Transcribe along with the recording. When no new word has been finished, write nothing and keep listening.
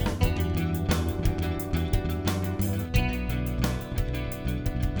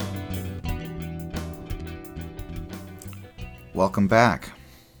Welcome back.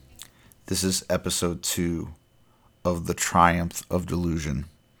 This is episode 2 of The Triumph of Delusion,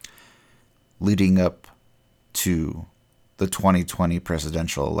 leading up to the 2020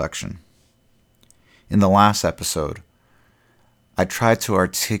 presidential election. In the last episode, I tried to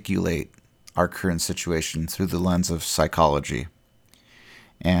articulate our current situation through the lens of psychology,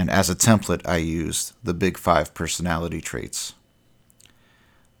 and as a template, I used the big 5 personality traits,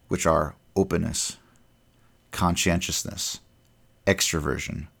 which are openness, conscientiousness,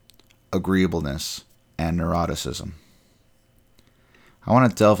 extroversion, agreeableness, and neuroticism. I want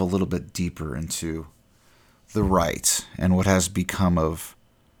to delve a little bit deeper into the right and what has become of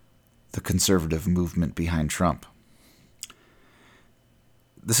the conservative movement behind Trump.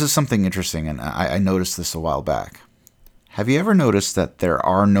 This is something interesting, and I noticed this a while back. Have you ever noticed that there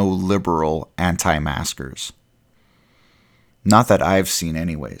are no liberal anti-maskers? Not that I've seen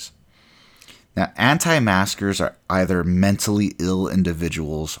anyways. Now, anti-maskers are either mentally ill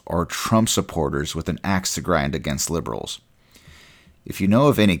individuals or Trump supporters with an axe to grind against liberals. If you know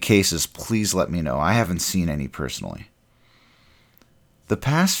of any cases, please let me know. I haven't seen any personally. The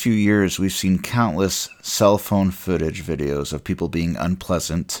past few years, we've seen countless cell phone footage videos of people being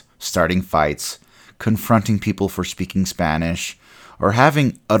unpleasant, starting fights, confronting people for speaking Spanish, or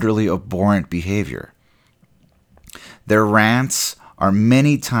having utterly abhorrent behavior. Their rants are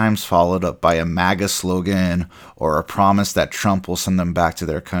many times followed up by a MAGA slogan or a promise that Trump will send them back to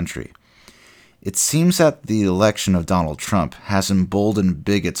their country. It seems that the election of Donald Trump has emboldened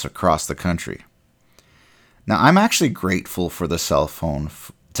bigots across the country. Now, I'm actually grateful for the cell phone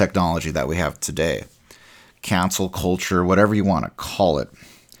technology that we have today. Cancel culture, whatever you want to call it.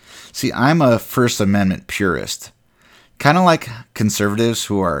 See, I'm a First Amendment purist, kind of like conservatives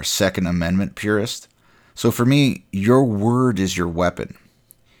who are Second Amendment purists. So for me, your word is your weapon.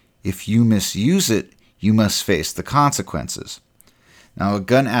 If you misuse it, you must face the consequences. Now, a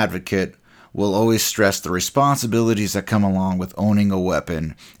gun advocate will always stress the responsibilities that come along with owning a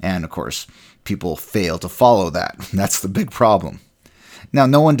weapon, and of course, people fail to follow that. That's the big problem. Now,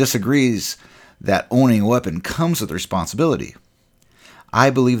 no one disagrees that owning a weapon comes with responsibility. I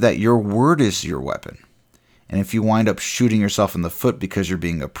believe that your word is your weapon. And if you wind up shooting yourself in the foot because you're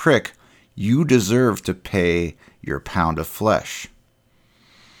being a prick, you deserve to pay your pound of flesh.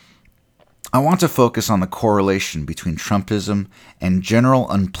 I want to focus on the correlation between Trumpism and general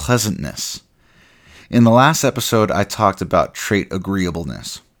unpleasantness. In the last episode, I talked about trait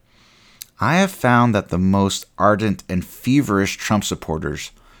agreeableness. I have found that the most ardent and feverish Trump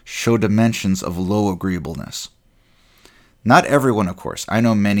supporters show dimensions of low agreeableness. Not everyone, of course. I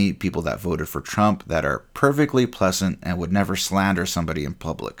know many people that voted for Trump that are perfectly pleasant and would never slander somebody in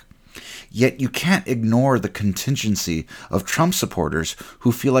public. Yet you can't ignore the contingency of Trump supporters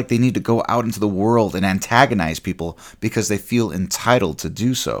who feel like they need to go out into the world and antagonize people because they feel entitled to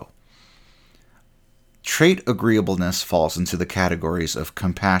do so. Trait agreeableness falls into the categories of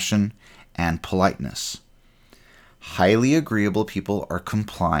compassion and politeness. Highly agreeable people are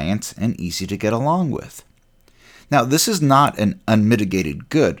compliant and easy to get along with. Now, this is not an unmitigated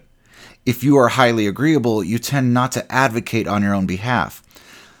good. If you are highly agreeable, you tend not to advocate on your own behalf.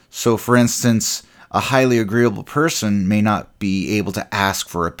 So, for instance, a highly agreeable person may not be able to ask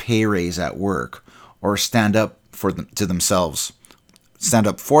for a pay raise at work or stand up for themselves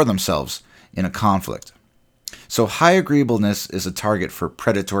in a conflict. So, high agreeableness is a target for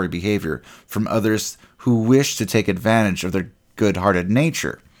predatory behavior from others who wish to take advantage of their good-hearted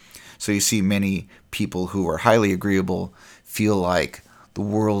nature. So, you see many people who are highly agreeable feel like the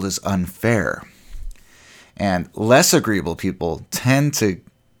world is unfair. And less agreeable people tend to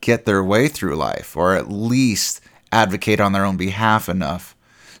get their way through life, or at least advocate on their own behalf enough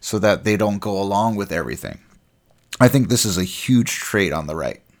so that they don't go along with everything. I think this is a huge trait on the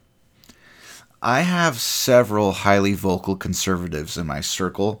right. I have several highly vocal conservatives in my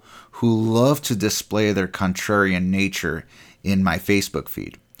circle who love to display their contrarian nature in my Facebook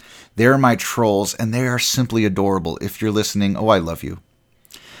feed. They're my trolls, and they are simply adorable. If you're listening, I love you.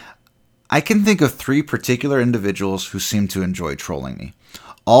 I can think of 3 particular individuals who seem to enjoy trolling me.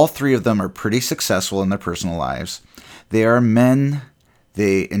 All 3 of them are pretty successful in their personal lives. They are men.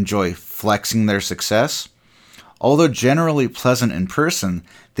 They enjoy flexing their success. Although generally pleasant in person,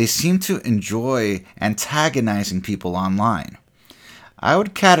 they seem to enjoy antagonizing people online. I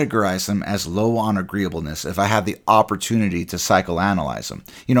would categorize them as low on agreeableness if I had the opportunity to psychoanalyze them.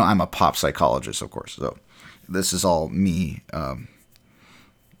 You know, I'm a pop psychologist, of course, so this is all me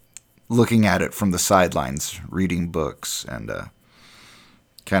looking at it from the sidelines, reading books, and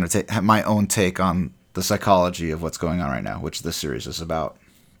kind of have my own take on the psychology of what's going on right now, which this series is about.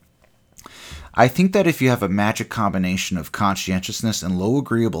 I think that if you have a magic combination of conscientiousness and low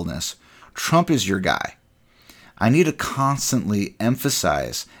agreeableness, Trump is your guy. I need to constantly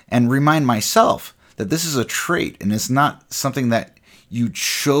emphasize and remind myself that this is a trait and it's not something that you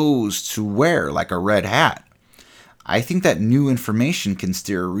chose to wear like a red hat. I think that new information can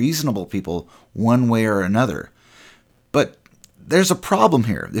steer reasonable people one way or another. But there's a problem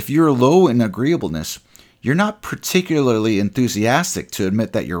here. If you're low in agreeableness, you're not particularly enthusiastic to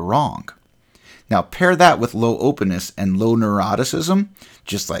admit that you're wrong. Now, pair that with low openness and low neuroticism,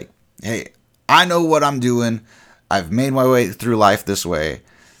 just like, hey, I know what I'm doing. I've made my way through life this way.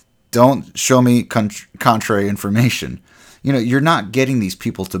 Don't show me contrary information. You're not getting these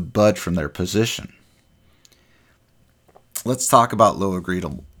people to budge from their position. Let's talk about low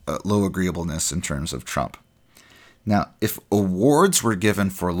agreeableness in terms of Trump. Now, if awards were given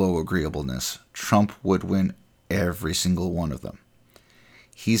for low agreeableness, Trump would win every single one of them.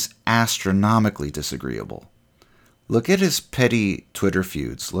 He's astronomically disagreeable. Look at his petty Twitter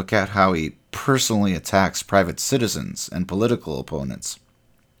feuds. Look at how he personally attacks private citizens and political opponents.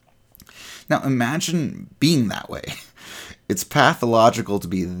 Now imagine being that way. It's pathological to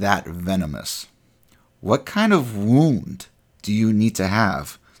be that venomous. What kind of wound do you need to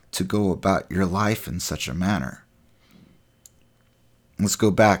have to go about your life in such a manner? Let's go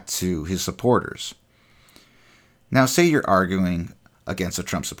back to his supporters. Now say you're arguing against a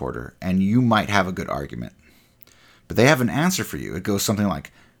Trump supporter, and you might have a good argument. But they have an answer for you. It goes something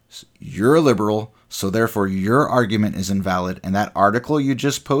like, you're a liberal, so therefore your argument is invalid, and that article you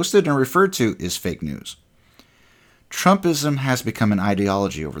just posted and referred to is fake news. Trumpism has become an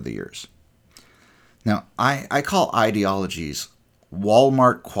ideology over the years. Now, I call ideologies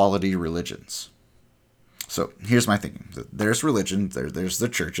Walmart quality religions. So here's my thinking. There's religion, there's the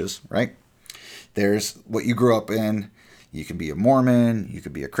churches, right? There's what you grew up in. You can be a Mormon, you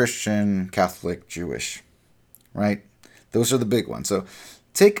could be a Christian, Catholic, Jewish, right? Those are the big ones. So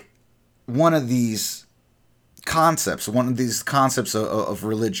take one of these concepts of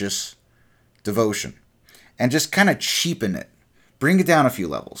religious devotion, and just kind of cheapen it. Bring it down a few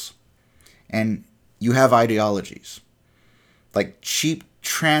levels. And you have ideologies, like cheap,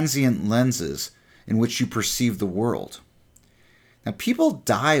 transient lenses in which you perceive the world. Now, people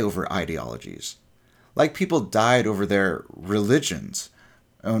die over ideologies, like people died over their religions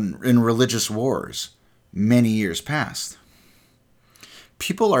in religious wars many years past.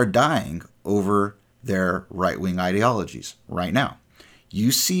 People are dying over their right-wing ideologies right now.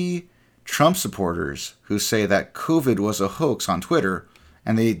 You see Trump supporters who say that COVID was a hoax on Twitter,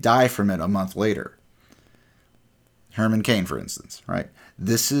 and they die from it a month later. Herman Cain, for instance, right?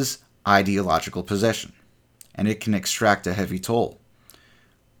 This is ideological possession, and it can extract a heavy toll.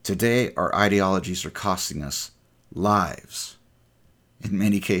 Today, our ideologies are costing us lives in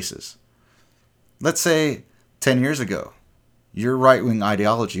many cases. Let's say 10 years ago, your right-wing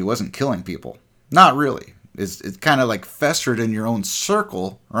ideology wasn't killing people. Not really. It kind of like festered in your own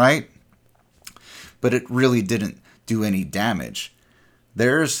circle, right? But it really didn't do any damage.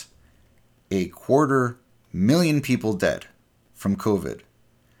 There's 250,000 people dead from COVID.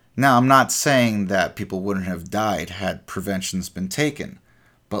 Now, I'm not saying that people wouldn't have died had preventions been taken.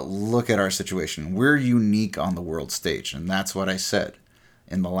 But look at our situation. We're unique on the world stage, and that's what I said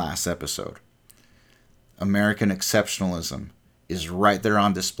in the last episode. American exceptionalism is right there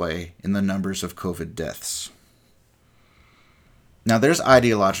on display in the numbers of COVID deaths. Now, there's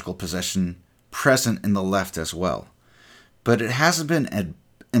ideological possession present in the left as well, but it hasn't been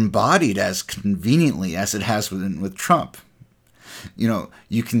embodied as conveniently as it has been with Trump.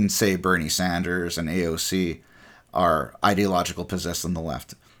 You can say Bernie Sanders and AOC are ideological possessed on the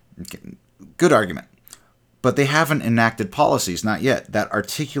left. Good argument. But they haven't enacted policies, not yet, that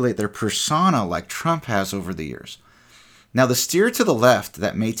articulate their persona like Trump has over the years. Now, the steer to the left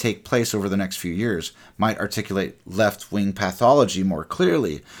that may take place over the next few years might articulate left-wing pathology more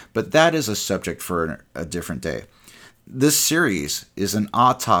clearly, but that is a subject for a different day. This series is an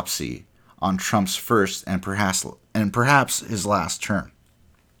autopsy on Trump's first and perhaps his last term.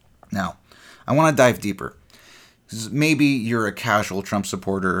 Now, I want to dive deeper. Maybe you're a casual Trump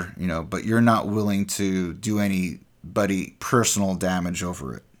supporter, but you're not willing to do anybody personal damage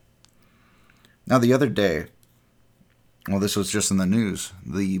over it. Now, the other day, this was just in the news,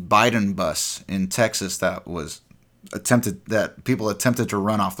 the Biden bus in Texas that people attempted to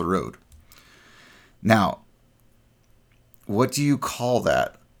run off the road. Now, what do you call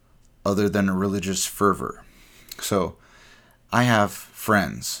that other than a religious fervor? So, I have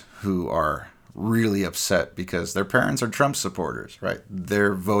friends who are really upset because their parents are Trump supporters, right?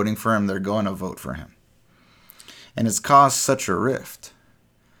 They're voting for him. They're going to vote for him. And it's caused such a rift.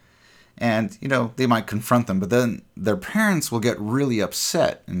 And, they might confront them, but then their parents will get really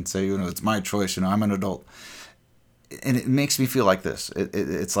upset and say, it's my choice, I'm an adult. And it makes me feel like this.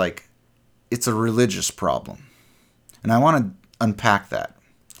 It's like, it's a religious problem. And I want to unpack that.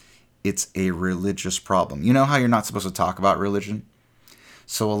 It's a religious problem. You know how you're not supposed to talk about religion?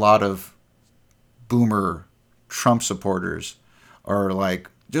 So a lot of boomer Trump supporters are like,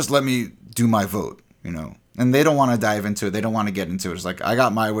 just let me do my vote, And they don't want to dive into it. They don't want to get into it. It's like, I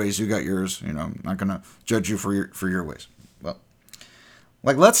got my ways, you got yours. I'm not going to judge you for your ways. Well,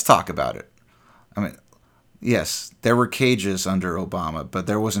 let's talk about it. I mean, yes, there were cages under Obama, but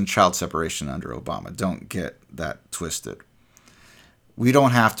there wasn't child separation under Obama. Don't get that twisted. We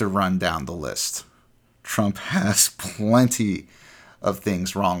don't have to run down the list. Trump has plenty of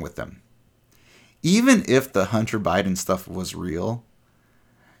things wrong with him. Even if the Hunter Biden stuff was real,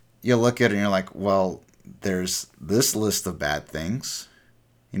 you look at it and you're like, well, there's this list of bad things.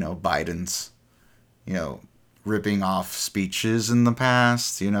 Biden's, ripping off speeches in the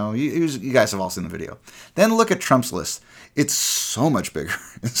past. You guys have all seen the video. Then look at Trump's list. It's so much bigger.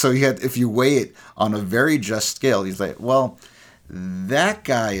 So if you weigh it on a very just scale, he's like, well, that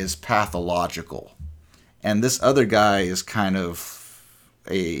guy is pathological. And this other guy is kind of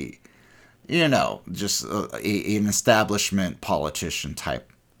just an establishment politician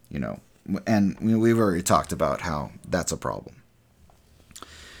type, And we've already talked about how that's a problem.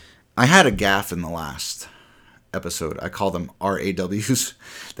 I had a gaffe in the last episode. I call them RAWs.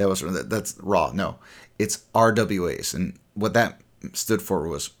 That's raw. No, it's RWAs. And what that stood for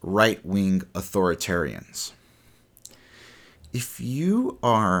was right-wing authoritarians. If you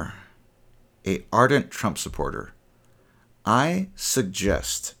are an ardent Trump supporter, I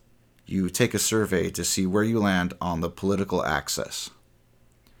suggest you take a survey to see where you land on the political axis.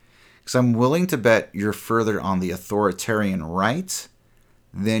 Because I'm willing to bet you're further on the authoritarian right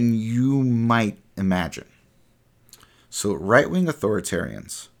than you might imagine. So right-wing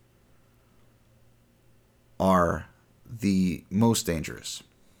authoritarians are the most dangerous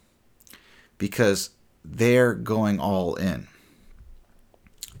because they're going all in.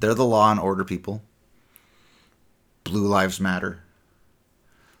 They're the law and order people. Blue Lives Matter.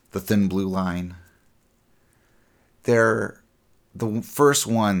 The thin blue line. They're the first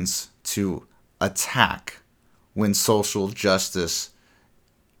ones to attack when social justice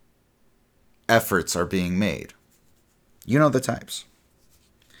efforts are being made. You know the types.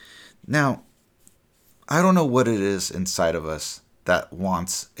 Now, I don't know what it is inside of us that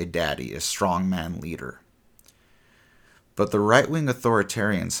wants a daddy, a strongman leader. But the right-wing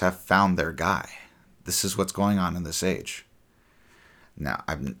authoritarians have found their guy. This is what's going on in this age. Now,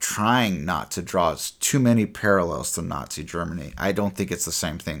 I'm trying not to draw too many parallels to Nazi Germany. I don't think it's the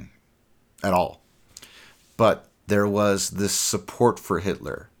same thing at all. But there was this support for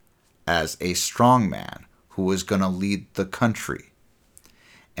Hitler as a strongman who was going to lead the country.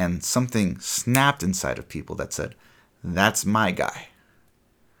 And something snapped inside of people that said, that's my guy.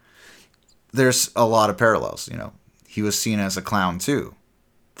 There's a lot of parallels, He was seen as a clown too.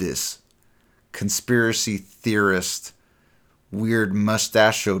 This conspiracy theorist, weird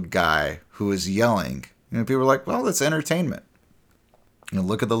mustachioed guy who is yelling. People were like, well, it's entertainment.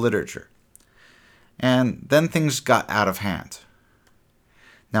 Look at the literature. And then things got out of hand.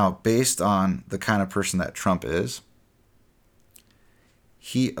 Now, based on the kind of person that Trump is,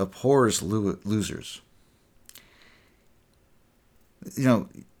 he abhors losers.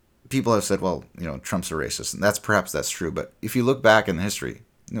 People have said, well, Trump's a racist, and that's true. But if you look back in history,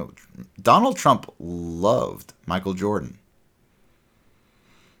 Donald Trump loved Michael Jordan.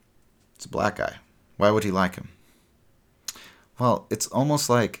 It's a black guy. Why would he like him? Well, it's almost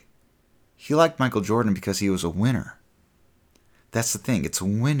like he liked Michael Jordan because he was a winner. That's the thing. It's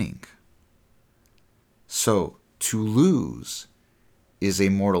winning. So to lose is a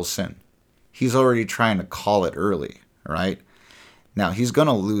mortal sin. He's already trying to call it early, right? Now, he's going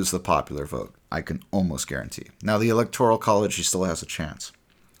to lose the popular vote. I can almost guarantee. Now, the Electoral College, he still has a chance.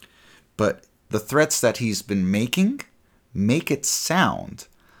 But the threats that he's been making make it sound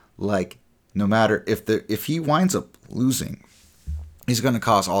like no matter if he winds up losing, he's going to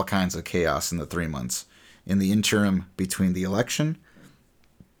cause all kinds of chaos in the 3 months in the interim between the election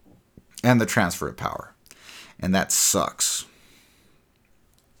and the transfer of power. And that sucks.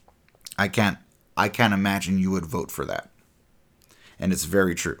 I can't imagine you would vote for that. And it's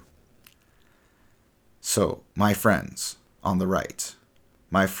very true. So, my friends on the right,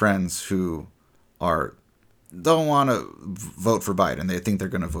 my friends who don't want to vote for Biden, they think they're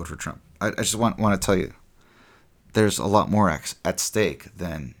going to vote for Trump. I just want to tell you, there's a lot more at stake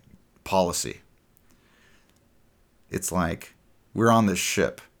than policy. It's like we're on this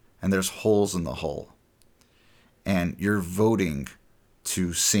ship, and there's holes in the hull, and you're voting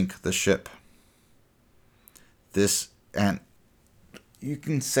to sink the ship. And you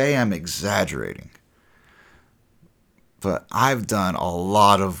can say I'm exaggerating, but I've done a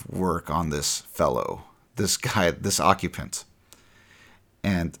lot of work on this fellow, this guy, this occupant.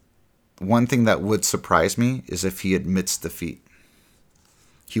 And one thing that would surprise me is if he admits defeat.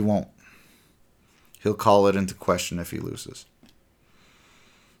 He won't. He'll call it into question if he loses.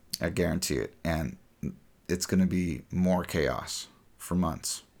 I guarantee it. And it's going to be more chaos for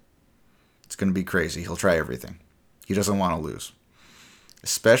months. It's going to be crazy. He'll try everything. He doesn't want to lose.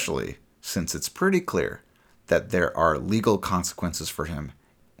 Especially since it's pretty clear that there are legal consequences for him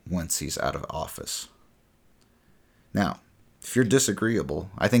once he's out of office. Now, if you're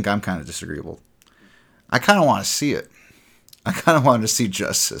disagreeable, I think I'm kind of disagreeable. I kind of want to see it. I kind of want to see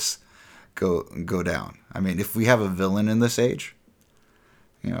justice go down. I mean, if we have a villain in this age,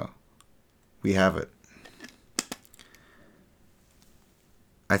 we have it.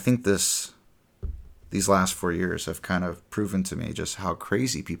 I think these last 4 years have kind of proven to me just how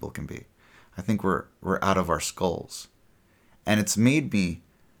crazy people can be. I think we're out of our skulls. And it's made me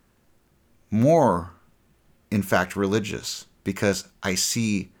more, in fact, religious, because I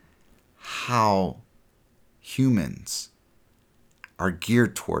see how humans are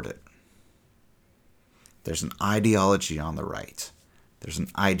geared toward it. There's an ideology on the right. There's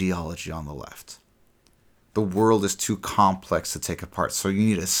an ideology on the left. The world is too complex to take apart, so you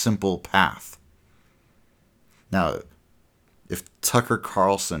need a simple path. Now, if Tucker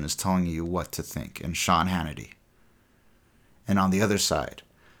Carlson is telling you what to think, and Sean Hannity, and on the other side,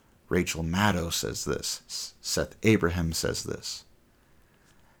 Rachel Maddow says this, Seth Abraham says this,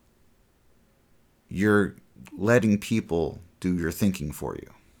 you're letting people do your thinking for you.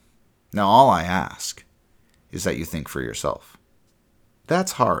 Now, all I ask is that you think for yourself.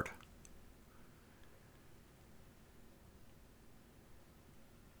 That's hard.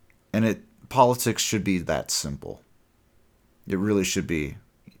 And politics should be that simple. It really should be.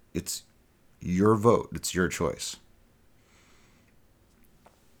 It's your vote. It's your choice.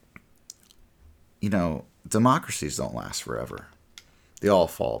 Democracies don't last forever. They all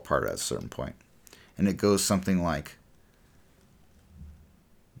fall apart at a certain point. And it goes something like,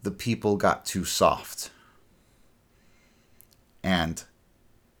 the people got too soft. And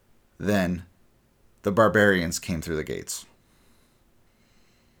then the barbarians came through the gates.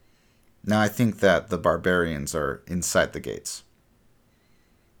 Now, I think that the barbarians are inside the gates.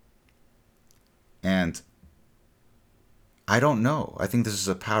 And I don't know. I think this is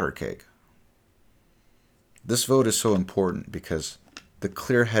a powder keg. This vote is so important because the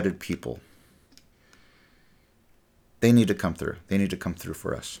clear-headed people, they need to come through. They need to come through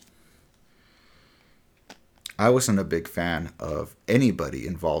for us. I wasn't a big fan of anybody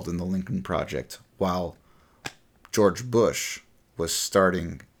involved in the Lincoln Project while George Bush was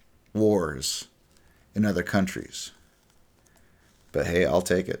starting wars in other countries. But hey, I'll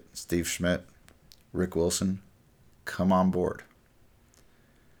take it. Steve Schmidt, Rick Wilson, come on board.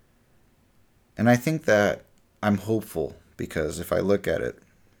 And I think that I'm hopeful because if I look at it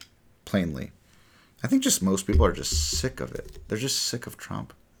plainly, I think just most people are just sick of it. They're just sick of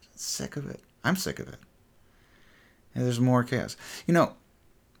Trump. Sick of it. I'm sick of it. And there's more chaos.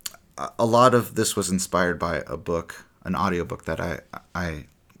 A lot of this was inspired by a book, an audiobook that I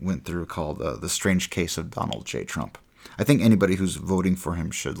went through called The Strange Case of Donald J. Trump. I think anybody who's voting for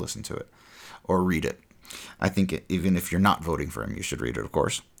him should listen to it or read it. I think even if you're not voting for him, you should read it, of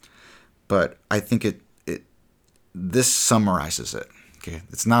course. But I think this summarizes it. Okay,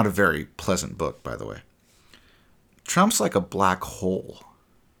 it's not a very pleasant book, by the way. Trump's like a black hole.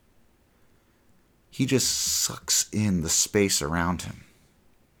 He just sucks in the space around him.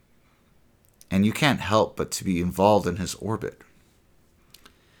 And you can't help but to be involved in his orbit.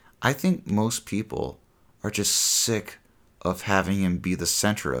 I think most people are just sick of having him be the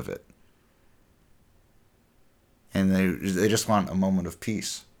center of it. And they just want a moment of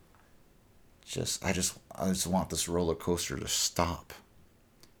peace. I just want this roller coaster to stop.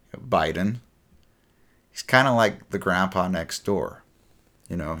 Biden, he's kind of like the grandpa next door.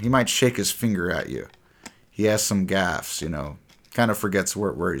 He might shake his finger at you. He has some gaffes, kind of forgets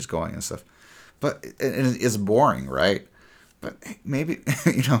where he's going and stuff. But it's boring, right? But maybe,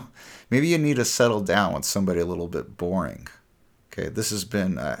 maybe you need to settle down with somebody a little bit boring. Okay, this has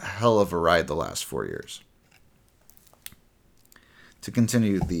been a hell of a ride the last 4 years. To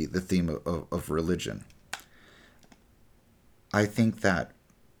continue the theme of religion, I think that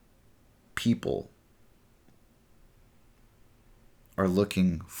people are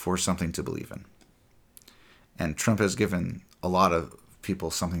looking for something to believe in. And Trump has given a lot of people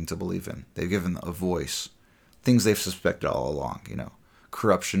something to believe in. They've given a voice. Things they've suspected all along,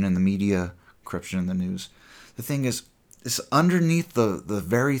 corruption in the media, corruption in the news. The thing is underneath the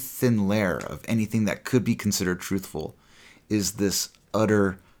very thin layer of anything that could be considered truthful is this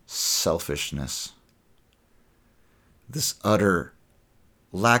utter selfishness, this utter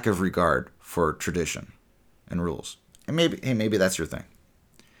lack of regard for tradition and rules. And maybe that's your thing.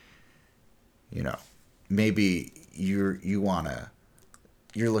 Maybe you're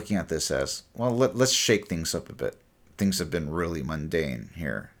looking at this as, well, let's shake things up a bit. Things have been really mundane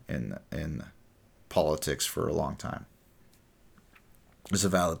here in politics for a long time. There's a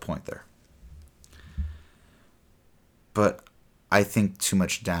valid point there. But I think too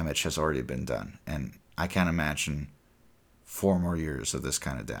much damage has already been done, and I can't imagine 4 more years of this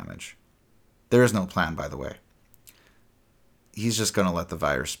kind of damage. There is no plan, by the way. He's just going to let the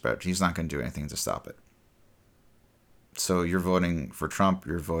virus spread. He's not going to do anything to stop it. So you're voting for Trump.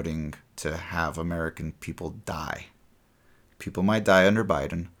 You're voting to have American people die. People might die under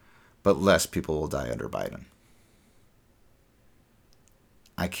Biden, but less people will die under Biden.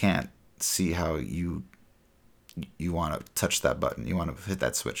 I can't see how you want to touch that button. You want to hit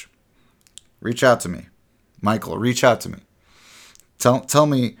that switch. Reach out to me. Michael, reach out to me. Tell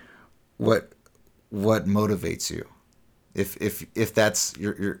me what motivates you. If that's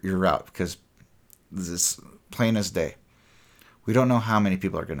your route, because this is plain as day. We don't know how many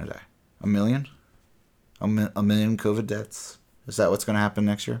people are going to die. 1 million? A million COVID deaths? Is that what's going to happen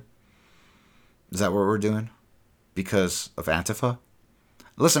next year? Is that what we're doing? Because of Antifa?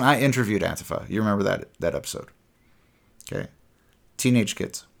 Listen, I interviewed Antifa. You remember that episode. Okay? Teenage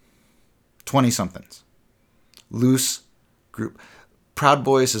kids. 20-somethings. Loose group. Proud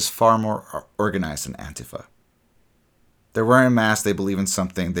Boys is far more organized than Antifa. They're wearing masks. They believe in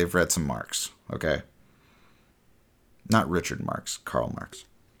something. They've read some Marx. Okay? Not Richard Marx. Karl Marx.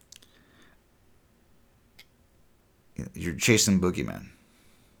 You're chasing boogeyman.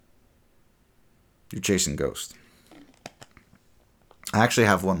 You're chasing ghosts. I actually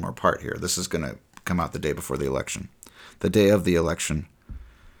have one more part here. This is going to come out the day before the election. The day of the election.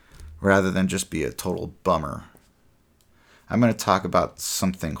 Rather than just be a total bummer. I'm going to talk about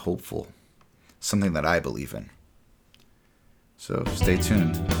something hopeful. Something that I believe in. So stay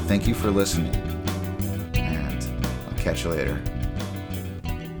tuned. Thank you for listening. And I'll catch you later.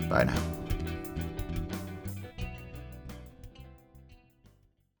 Bye now.